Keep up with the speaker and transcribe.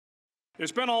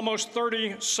It's been almost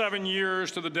 37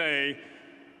 years to the day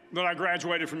that I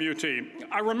graduated from UT.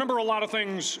 I remember a lot of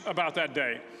things about that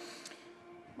day.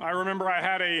 I remember I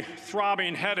had a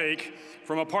throbbing headache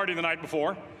from a party the night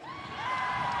before.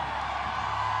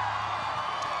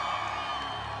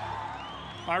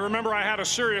 I remember I had a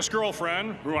serious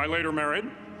girlfriend, who I later married.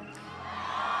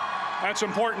 That's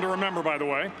important to remember, by the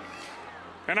way.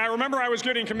 And I remember I was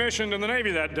getting commissioned in the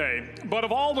Navy that day. But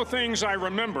of all the things I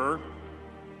remember,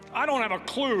 I don't have a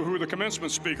clue who the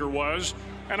commencement speaker was,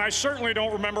 and I certainly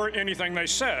don't remember anything they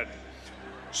said.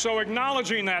 So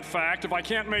acknowledging that fact, if I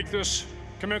can't make this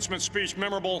commencement speech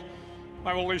memorable,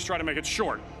 I will at least try to make it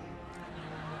short.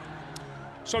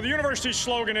 So the university's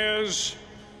slogan is,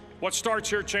 "What starts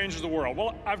here changes the world."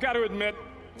 Well, I've got to admit,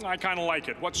 I kind of like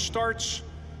it. What starts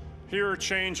here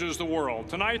changes the world.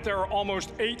 Tonight, there are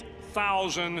almost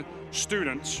 8,000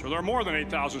 students, or there are more than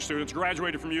 8,000 students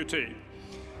graduated from UT.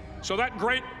 So that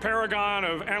great paragon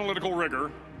of analytical rigor,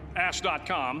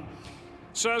 Ask.com,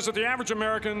 says that the average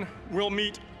American will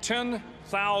meet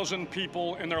 10,000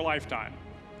 people in their lifetime.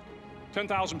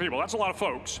 10,000 people, that's a lot of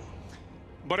folks.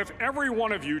 But if every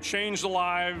one of you changed the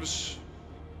lives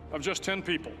of just 10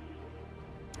 people,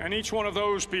 and each one of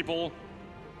those people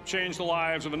changed the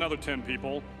lives of another 10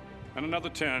 people, and another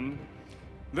 10,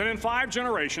 then in 5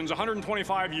 generations,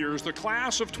 125 years, the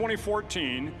class of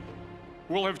 2014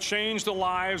 will have changed the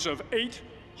lives of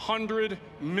 800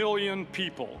 million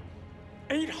people.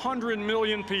 800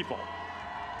 million people.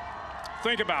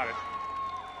 Think about it.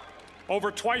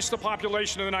 Over twice the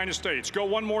population of the United States. Go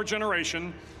one more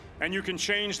generation, and you can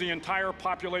change the entire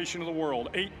population of the world,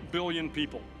 8 billion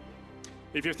people.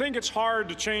 If you think it's hard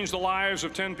to change the lives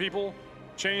of 10 people,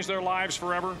 change their lives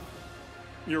forever,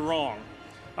 you're wrong.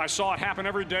 I saw it happen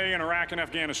every day in Iraq and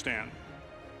Afghanistan.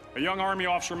 A young Army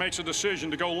officer makes a decision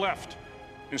to go left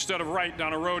instead of right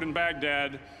down a road in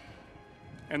Baghdad,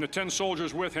 and the 10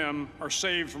 soldiers with him are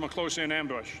saved from a close-in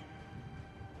ambush.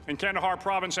 In Kandahar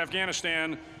province,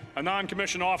 Afghanistan, a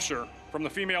non-commissioned officer from the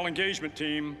female engagement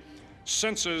team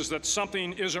senses that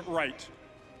something isn't right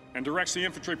and directs the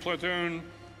infantry platoon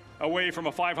away from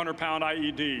a 500-pound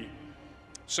IED,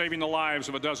 saving the lives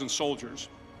of a dozen soldiers.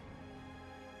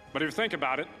 But if you think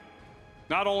about it,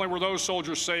 not only were those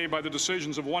soldiers saved by the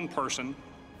decisions of one person,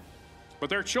 but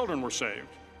their children were saved,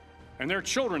 and their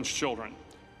children's children.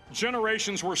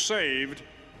 Generations were saved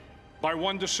by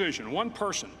one decision, one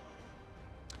person.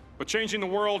 But changing the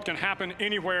world can happen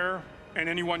anywhere, and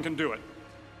anyone can do it.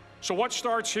 So what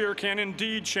starts here can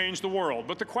indeed change the world.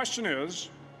 But the question is,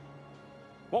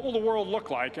 what will the world look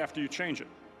like after you change it?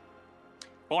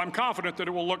 Well, I'm confident that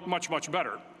it will look much, much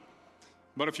better.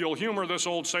 But if you'll humor this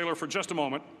old sailor for just a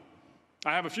moment,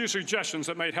 I have a few suggestions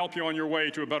that may help you on your way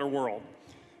to a better world.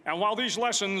 And while these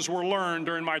lessons were learned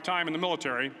during my time in the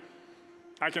military,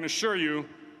 I can assure you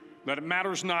that it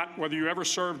matters not whether you ever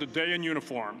served a day in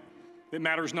uniform. It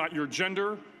matters not your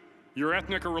gender, your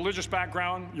ethnic or religious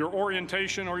background, your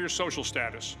orientation, or your social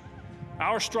status.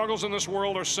 Our struggles in this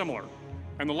world are similar,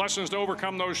 and the lessons to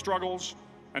overcome those struggles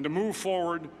and to move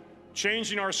forward,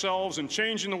 changing ourselves and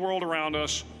changing the world around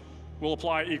us, will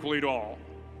apply equally to all.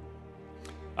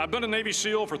 I've been a Navy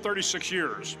SEAL for 36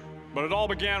 years, but it all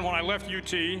began when I left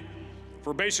UT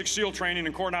for basic SEAL training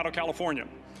in Coronado, California.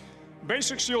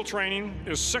 Basic SEAL training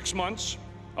is 6 months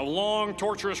of long,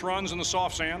 torturous runs in the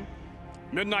soft sand,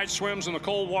 midnight swims in the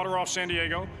cold water off San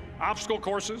Diego, obstacle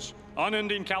courses,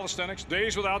 unending calisthenics,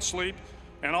 days without sleep,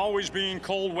 and always being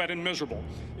cold, wet, and miserable.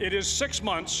 It is 6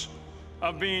 months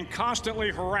of being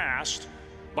constantly harassed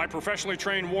by professionally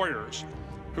trained warriors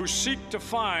who seek to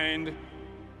find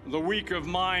the weak of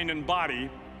mind and body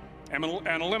and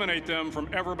eliminate them from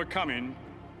ever becoming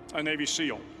a Navy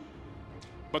SEAL.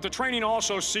 But the training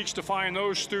also seeks to find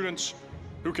those students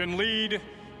who can lead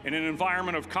in an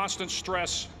environment of constant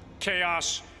stress,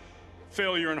 chaos,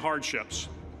 failure, and hardships.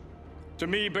 To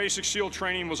me, basic SEAL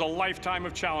training was a lifetime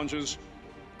of challenges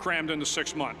crammed into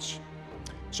 6 months.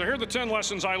 So here are the 10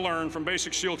 lessons I learned from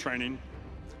basic SEAL training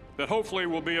that hopefully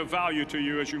will be of value to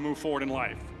you as you move forward in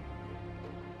life.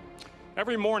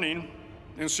 Every morning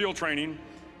in SEAL training,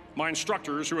 my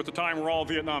instructors, who at the time were all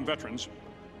Vietnam veterans,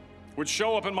 would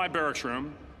show up in my barracks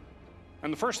room,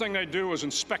 and the first thing they'd do was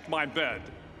inspect my bed.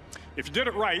 If you did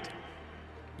it right,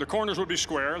 the corners would be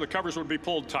square, the covers would be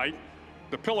pulled tight,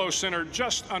 the pillow centered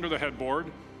just under the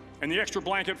headboard, and the extra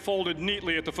blanket folded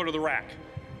neatly at the foot of the rack.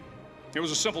 It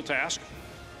was a simple task,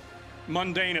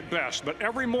 mundane at best, but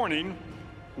every morning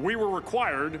we were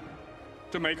required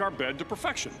to make our bed to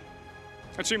perfection.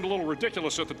 It seemed a little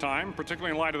ridiculous at the time,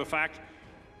 particularly in light of the fact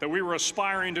that we were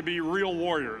aspiring to be real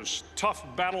warriors, tough,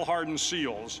 battle-hardened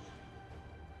SEALs.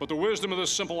 But the wisdom of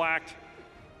this simple act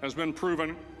has been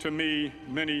proven to me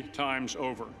many times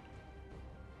over.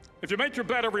 If you make your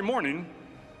bed every morning,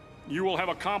 you will have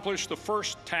accomplished the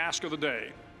first task of the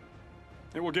day.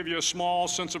 It will give you a small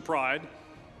sense of pride,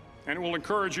 and it will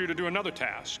encourage you to do another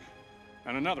task,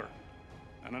 and another,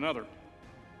 and another.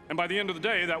 And by the end of the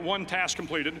day, that one task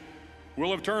completed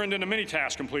will have turned into many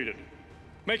tasks completed.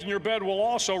 Making your bed will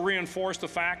also reinforce the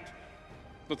fact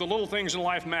that the little things in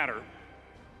life matter.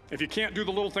 If you can't do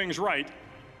the little things right,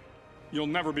 you'll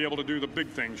never be able to do the big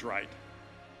things right.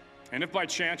 And if by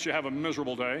chance you have a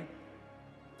miserable day,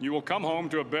 you will come home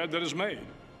to a bed that is made,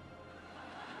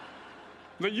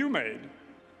 that you made.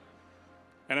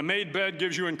 And a made bed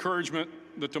gives you encouragement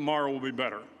that tomorrow will be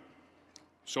better.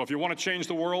 So if you want to change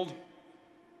the world,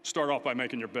 start off by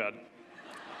making your bed.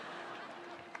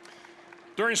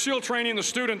 During SEAL training, the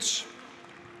students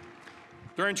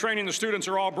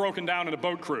are all broken down into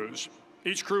boat crews.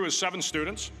 Each crew is 7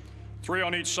 students, 3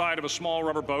 on each side of a small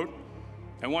rubber boat,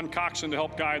 and 1 coxswain to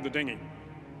help guide the dinghy.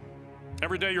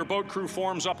 Every day, your boat crew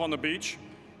forms up on the beach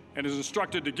and is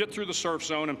instructed to get through the surf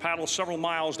zone and paddle several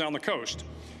miles down the coast.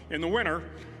 In the winter,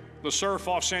 the surf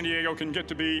off San Diego can get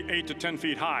to be 8 to 10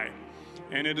 feet high,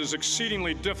 and it is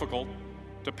exceedingly difficult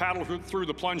to paddle through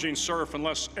the plunging surf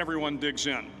unless everyone digs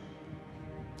in.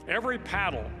 Every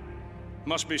paddle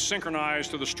must be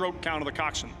synchronized to the stroke count of the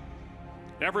coxswain.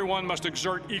 Everyone must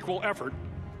exert equal effort,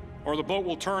 or the boat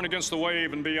will turn against the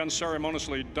wave and be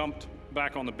unceremoniously dumped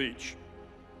back on the beach.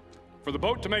 For the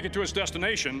boat to make it to its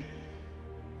destination,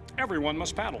 everyone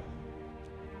must paddle.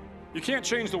 You can't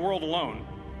change the world alone.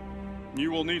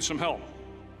 You will need some help.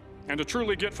 And to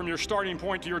truly get from your starting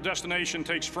point to your destination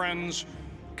takes friends,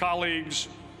 colleagues,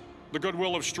 the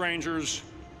goodwill of strangers,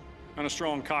 and a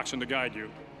strong coxswain to guide you.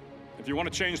 If you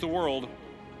want to change the world,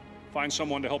 find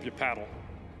someone to help you paddle.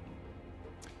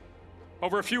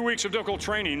 Over a few weeks of difficult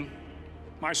training,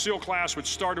 my SEAL class, which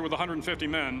started with 150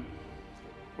 men,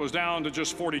 was down to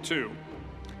just 42.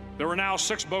 There were now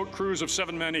 6 boat crews of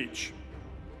 7 men each.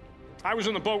 I was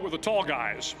in the boat with the tall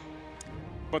guys,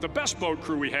 but the best boat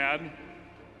crew we had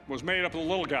was made up of the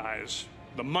little guys,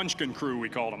 the Munchkin crew, we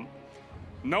called them.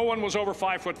 No one was over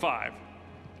 5'5".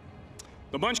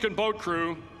 The Munchkin boat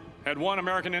crew had 1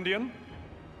 American Indian,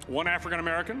 1 African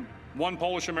American, 1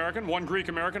 Polish American, 1 Greek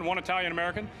American, 1 Italian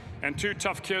American, and 2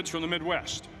 tough kids from the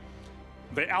Midwest.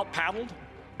 They out-paddled,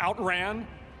 outran,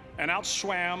 and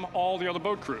outswam all the other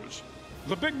boat crews.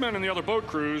 The big men in the other boat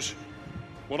crews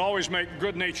would always make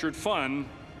good-natured fun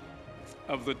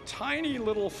of the tiny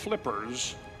little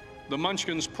flippers the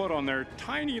Munchkins put on their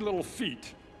tiny little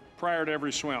feet prior to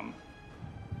every swim.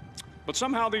 But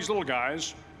somehow these little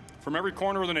guys from every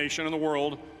corner of the nation and the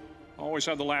world always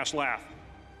had the last laugh,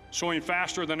 swimming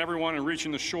faster than everyone and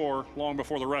reaching the shore long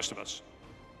before the rest of us.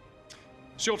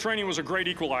 SEAL training was a great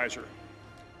equalizer.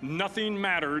 Nothing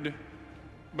mattered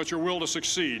but your will to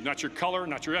succeed, not your color,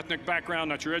 not your ethnic background,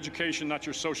 not your education, not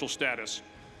your social status.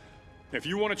 If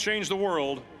you want to change the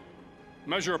world,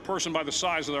 measure a person by the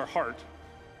size of their heart,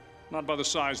 not by the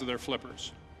size of their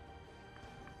flippers.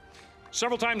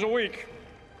 Several times a week,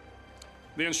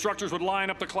 the instructors would line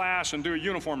up the class and do a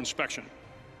uniform inspection.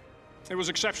 It was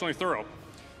exceptionally thorough.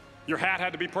 Your hat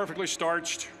had to be perfectly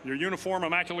starched, your uniform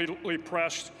immaculately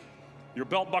pressed, your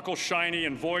belt buckle shiny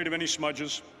and void of any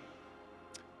smudges.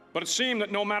 But it seemed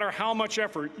that no matter how much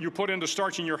effort you put into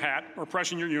starching your hat or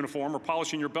pressing your uniform or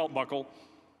polishing your belt buckle,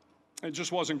 it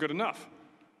just wasn't good enough.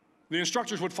 The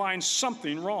instructors would find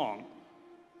something wrong.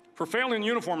 For failing the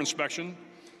uniform inspection,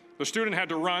 the student had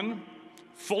to run,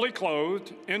 fully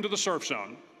clothed, into the surf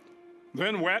zone,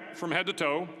 then wet from head to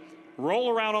toe, roll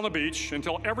around on the beach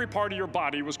until every part of your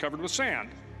body was covered with sand.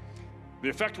 The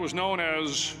effect was known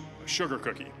as a sugar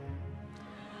cookie.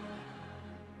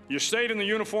 You stayed in the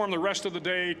uniform the rest of the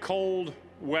day, cold,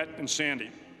 wet, and sandy.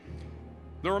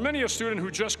 There were many a student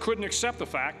who just couldn't accept the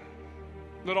fact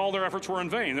that all their efforts were in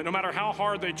vain, that no matter how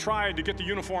hard they tried to get the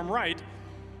uniform right,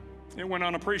 it went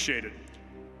unappreciated.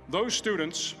 Those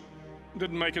students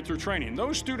didn't make it through training.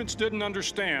 Those students didn't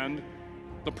understand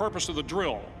the purpose of the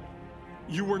drill.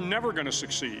 You were never going to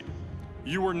succeed.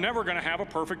 You were never going to have a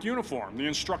perfect uniform. The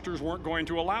instructors weren't going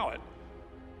to allow it.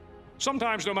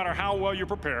 Sometimes, no matter how well you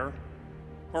prepare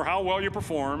or how well you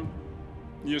perform,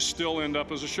 you still end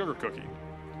up as a sugar cookie.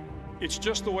 It's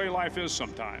just the way life is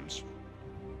sometimes.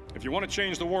 If you want to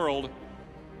change the world,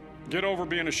 get over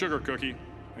being a sugar cookie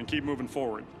and keep moving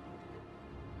forward.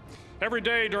 Every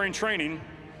day during training,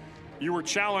 you were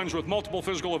challenged with multiple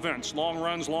physical events: long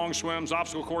runs, long swims,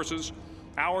 obstacle courses,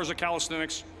 hours of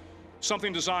calisthenics,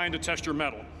 something designed to test your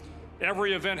mettle.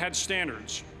 Every event had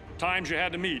standards, times you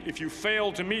had to meet. If you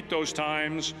failed to meet those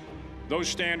times, those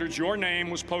standards, your name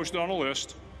was posted on a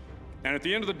list, And at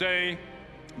the end of the day,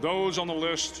 those on the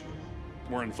list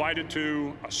were invited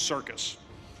to a circus.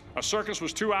 A circus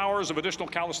was 2 hours of additional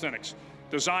calisthenics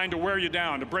designed to wear you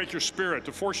down, to break your spirit,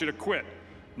 to force you to quit.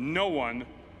 No one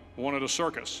wanted a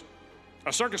circus.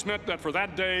 A circus meant that for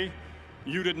that day,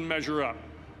 you didn't measure up.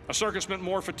 A circus meant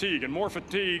more fatigue, and more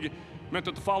fatigue meant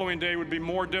that the following day would be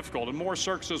more difficult and more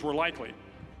circuses were likely.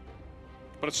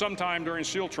 But at some time during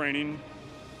SEAL training,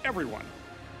 everyone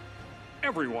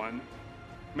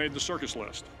made the circus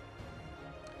list.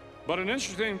 But an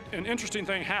interesting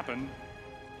thing happened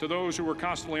to those who were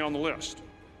constantly on the list.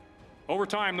 Over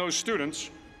time, those students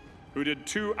who did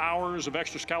 2 hours of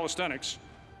extra calisthenics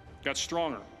got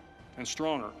stronger and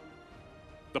stronger.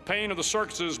 The pain of the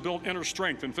circuses built inner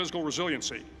strength and physical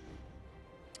resiliency.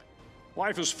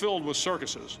 Life is filled with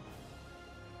circuses.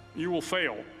 You will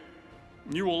fail.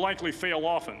 You will likely fail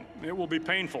often. It will be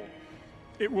painful.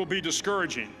 It will be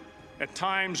discouraging. At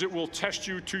times, it will test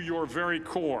you to your very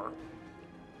core.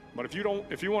 But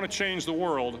if you want to change the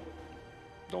world,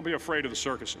 don't be afraid of the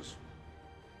circuses.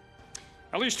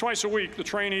 At least twice a week, the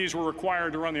trainees were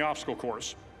required to run the obstacle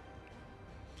course.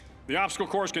 The obstacle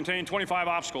course contained 25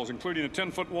 obstacles, including a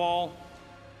 10-foot wall,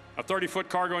 a 30-foot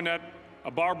cargo net,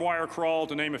 a barbed wire crawl,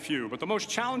 to name a few. But the most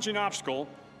challenging obstacle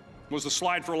was the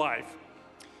slide for life.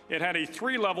 It had a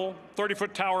 3-level,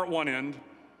 30-foot tower at one end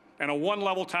and a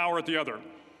 1-level tower at the other.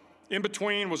 In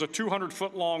between was a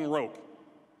 200-foot-long rope.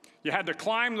 You had to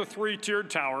climb the 3-tiered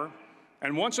tower,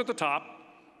 and once at the top,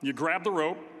 you grabbed the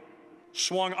rope,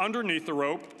 swung underneath the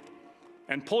rope,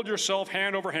 and pulled yourself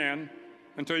hand over hand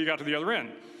until you got to the other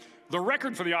end. The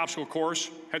record for the obstacle course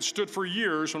had stood for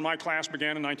years when my class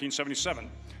began in 1977.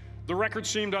 The record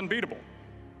seemed unbeatable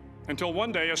until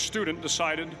one day a student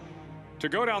decided to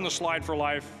go down the slide for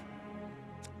life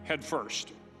head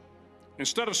first.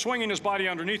 Instead of swinging his body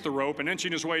underneath the rope and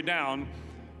inching his way down,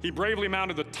 he bravely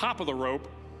mounted the top of the rope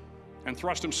and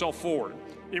thrust himself forward.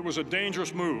 It was a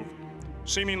dangerous move,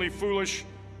 seemingly foolish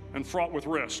and fraught with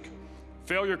risk.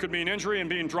 Failure could mean injury and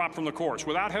being dropped from the course.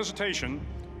 Without hesitation,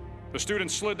 the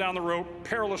student slid down the rope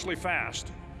perilously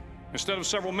fast. Instead of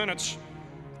several minutes,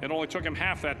 it only took him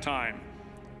half that time.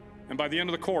 And by the end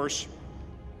of the course,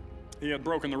 he had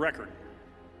broken the record.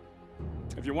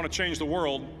 If you want to change the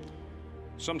world,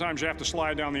 sometimes you have to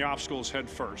slide down the obstacles head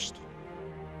first.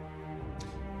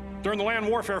 During the land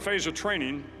warfare phase of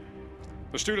training,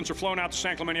 the students are flown out to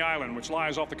San Clemente Island, which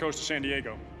lies off the coast of San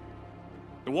Diego.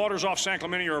 The waters off San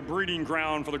Clemente are a breeding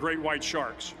ground for the great white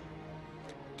sharks.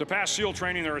 To pass SEAL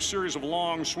training, there are a series of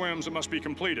long swims that must be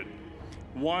completed.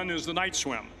 One is the night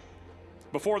swim.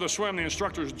 Before the swim, the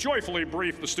instructors joyfully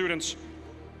brief the students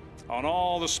on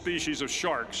all the species of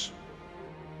sharks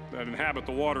that inhabit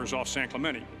the waters off San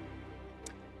Clemente.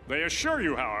 They assure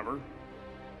you, however,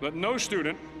 that no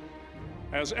student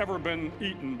has ever been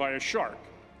eaten by a shark,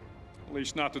 at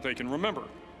least not that they can remember.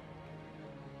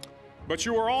 But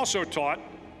you are also taught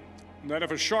that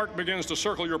if a shark begins to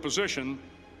circle your position,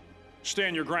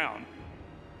 stand your ground.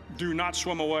 Do not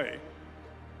swim away.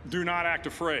 Do not act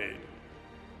afraid.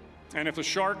 And if the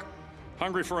shark,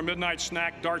 hungry for a midnight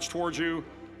snack, darts towards you,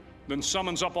 then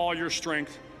summons up all your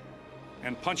strength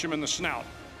and punch him in the snout,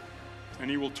 and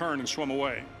he will turn and swim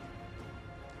away.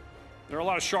 There are a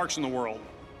lot of sharks in the world.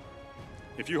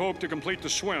 If you hope to complete the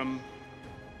swim,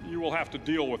 you will have to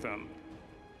deal with them.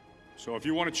 So if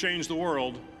you want to change the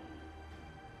world,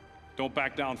 don't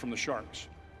back down from the sharks.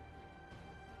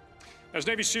 As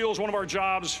Navy SEALs, one of our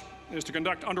jobs is to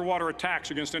conduct underwater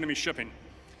attacks against enemy shipping.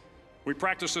 We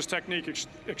practice this technique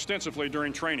extensively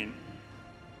during training.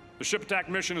 The ship attack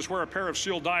mission is where a pair of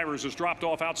SEAL divers is dropped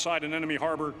off outside an enemy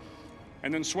harbor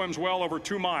and then swims well over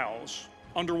 2 miles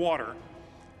underwater,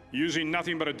 using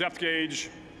nothing but a depth gauge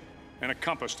and a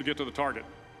compass to get to the target.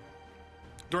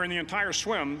 During the entire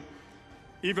swim,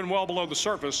 even well below the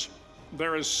surface,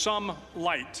 there is some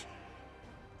light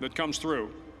that comes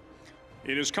through.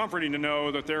 It is comforting to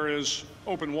know that there is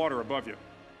open water above you.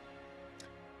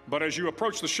 But as you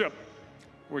approach the ship,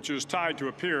 which is tied to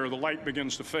a pier, the light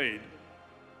begins to fade.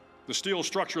 The steel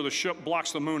structure of the ship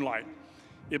blocks the moonlight.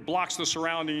 It blocks the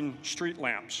surrounding street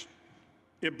lamps.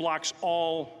 It blocks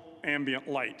all ambient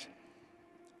light.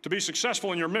 To be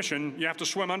successful in your mission, you have to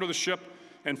swim under the ship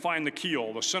and find the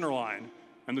keel, the center line,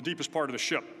 and the deepest part of the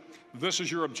ship. This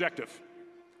is your objective.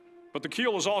 But the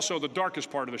keel is also the darkest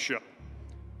part of the ship,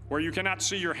 where you cannot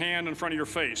see your hand in front of your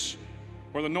face,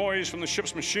 where the noise from the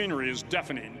ship's machinery is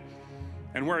deafening,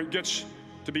 and where it gets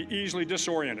to be easily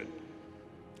disoriented,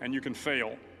 and you can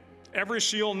fail. Every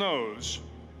SEAL knows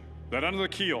that under the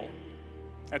keel,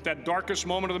 at that darkest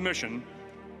moment of the mission,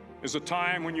 is a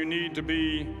time when you need to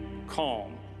be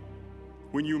calm,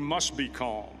 when you must be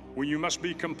calm, when you must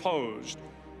be composed,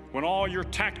 when all your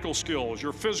tactical skills,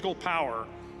 your physical power,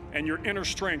 and your inner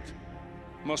strength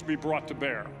must be brought to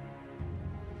bear.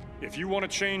 If you want to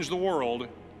change the world,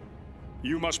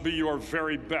 you must be your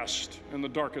very best in the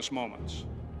darkest moments.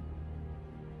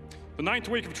 The 9th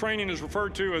week of training is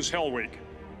referred to as Hell Week.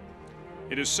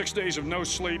 It is 6 days of no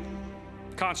sleep,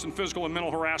 constant physical and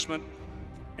mental harassment,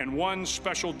 and one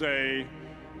special day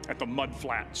at the Mud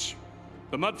Flats.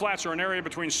 The Mud Flats are an area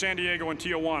between San Diego and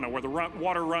Tijuana where the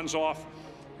water runs off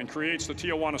and creates the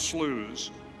Tijuana Sloughs,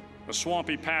 a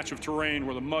swampy patch of terrain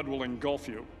where the mud will engulf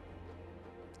you.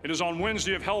 It is on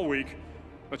Wednesday of Hell Week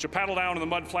that you paddle down to the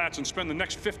Mud Flats and spend the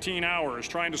next 15 hours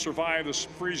trying to survive this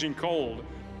freezing cold,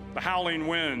 the howling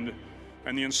wind,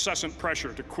 and the incessant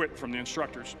pressure to quit from the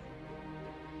instructors.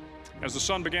 As the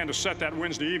sun began to set that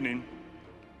Wednesday evening,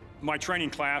 my training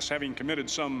class, having committed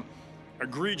some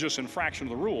egregious infraction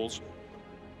of the rules,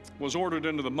 was ordered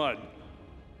into the mud.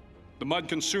 The mud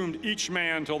consumed each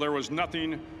man till there was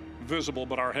nothing visible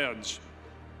but our heads.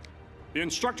 The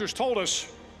instructors told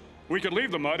us we could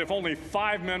leave the mud if only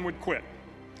 5 men would quit.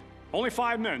 Only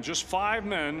 5 men, just 5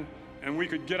 men, and we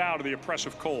could get out of the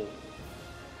oppressive cold.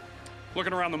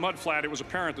 Looking around the mud flat, it was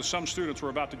apparent that some students were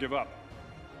about to give up.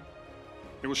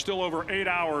 It was still over 8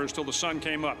 hours till the sun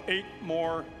came up. 8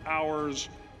 more hours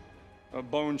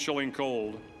of bone-chilling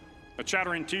cold. The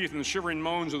chattering teeth and the shivering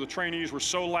moans of the trainees were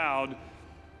so loud,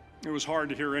 it was hard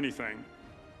to hear anything.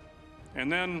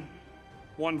 And then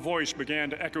one voice began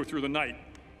to echo through the night.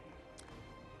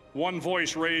 One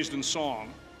voice raised in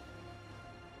song.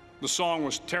 The song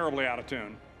was terribly out of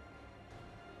tune,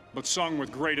 but sung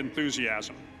with great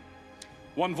enthusiasm.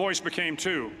 One voice became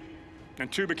 2,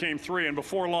 and 2 became 3, and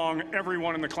before long,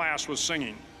 everyone in the class was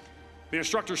singing. The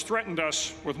instructors threatened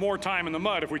us with more time in the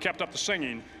mud if we kept up the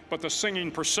singing, but the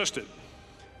singing persisted.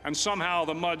 And somehow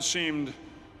the mud seemed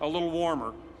a little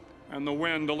warmer, and the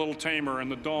wind a little tamer,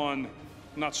 and the dawn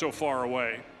not so far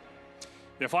away.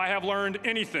 If I have learned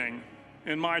anything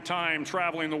in my time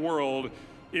traveling the world,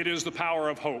 it is the power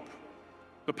of hope.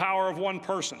 The power of one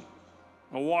person,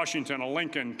 a Washington, a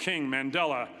Lincoln, King,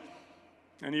 Mandela,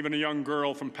 and even a young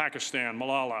girl from Pakistan,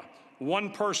 Malala. One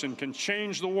person can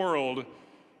change the world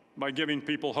by giving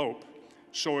people hope.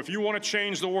 So if you want to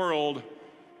change the world,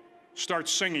 start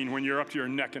singing when you're up to your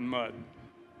neck in mud.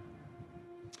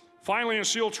 Finally, in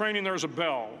SEAL training, there's a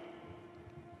bell.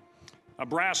 A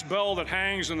brass bell that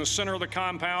hangs in the center of the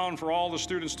compound for all the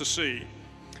students to see.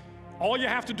 All you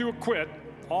have to do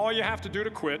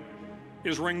to quit,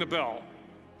 is ring the bell.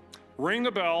 Ring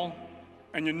the bell,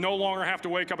 and you no longer have to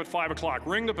wake up at 5 o'clock.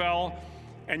 Ring the bell,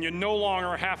 and you no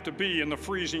longer have to be in the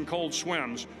freezing cold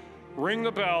swims. Ring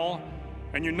the bell,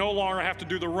 and you no longer have to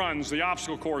do the runs, the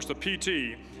obstacle course, the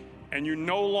PT, and you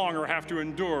no longer have to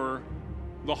endure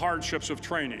the hardships of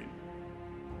training.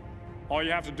 All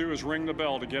you have to do is ring the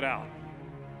bell to get out.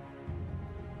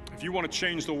 If you want to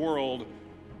change the world,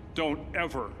 don't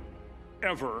ever,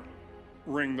 ever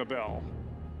ring the bell.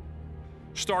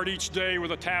 Start each day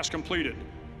with a task completed.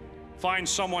 Find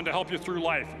someone to help you through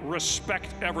life.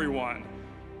 Respect everyone.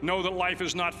 Know that life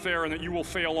is not fair and that you will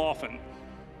fail often.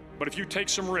 But if you take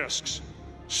some risks,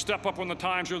 step up when the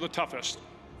times are the toughest,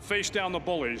 face down the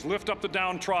bullies, lift up the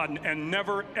downtrodden, and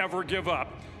never, ever give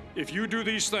up. If you do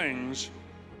these things,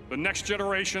 the next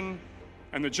generation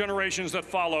and the generations that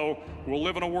follow will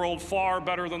live in a world far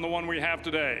better than the one we have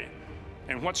today.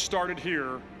 And what started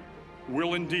here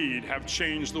will indeed have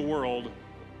changed the world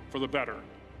for the better.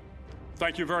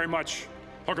 Thank you very much.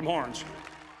 Hook 'em horns.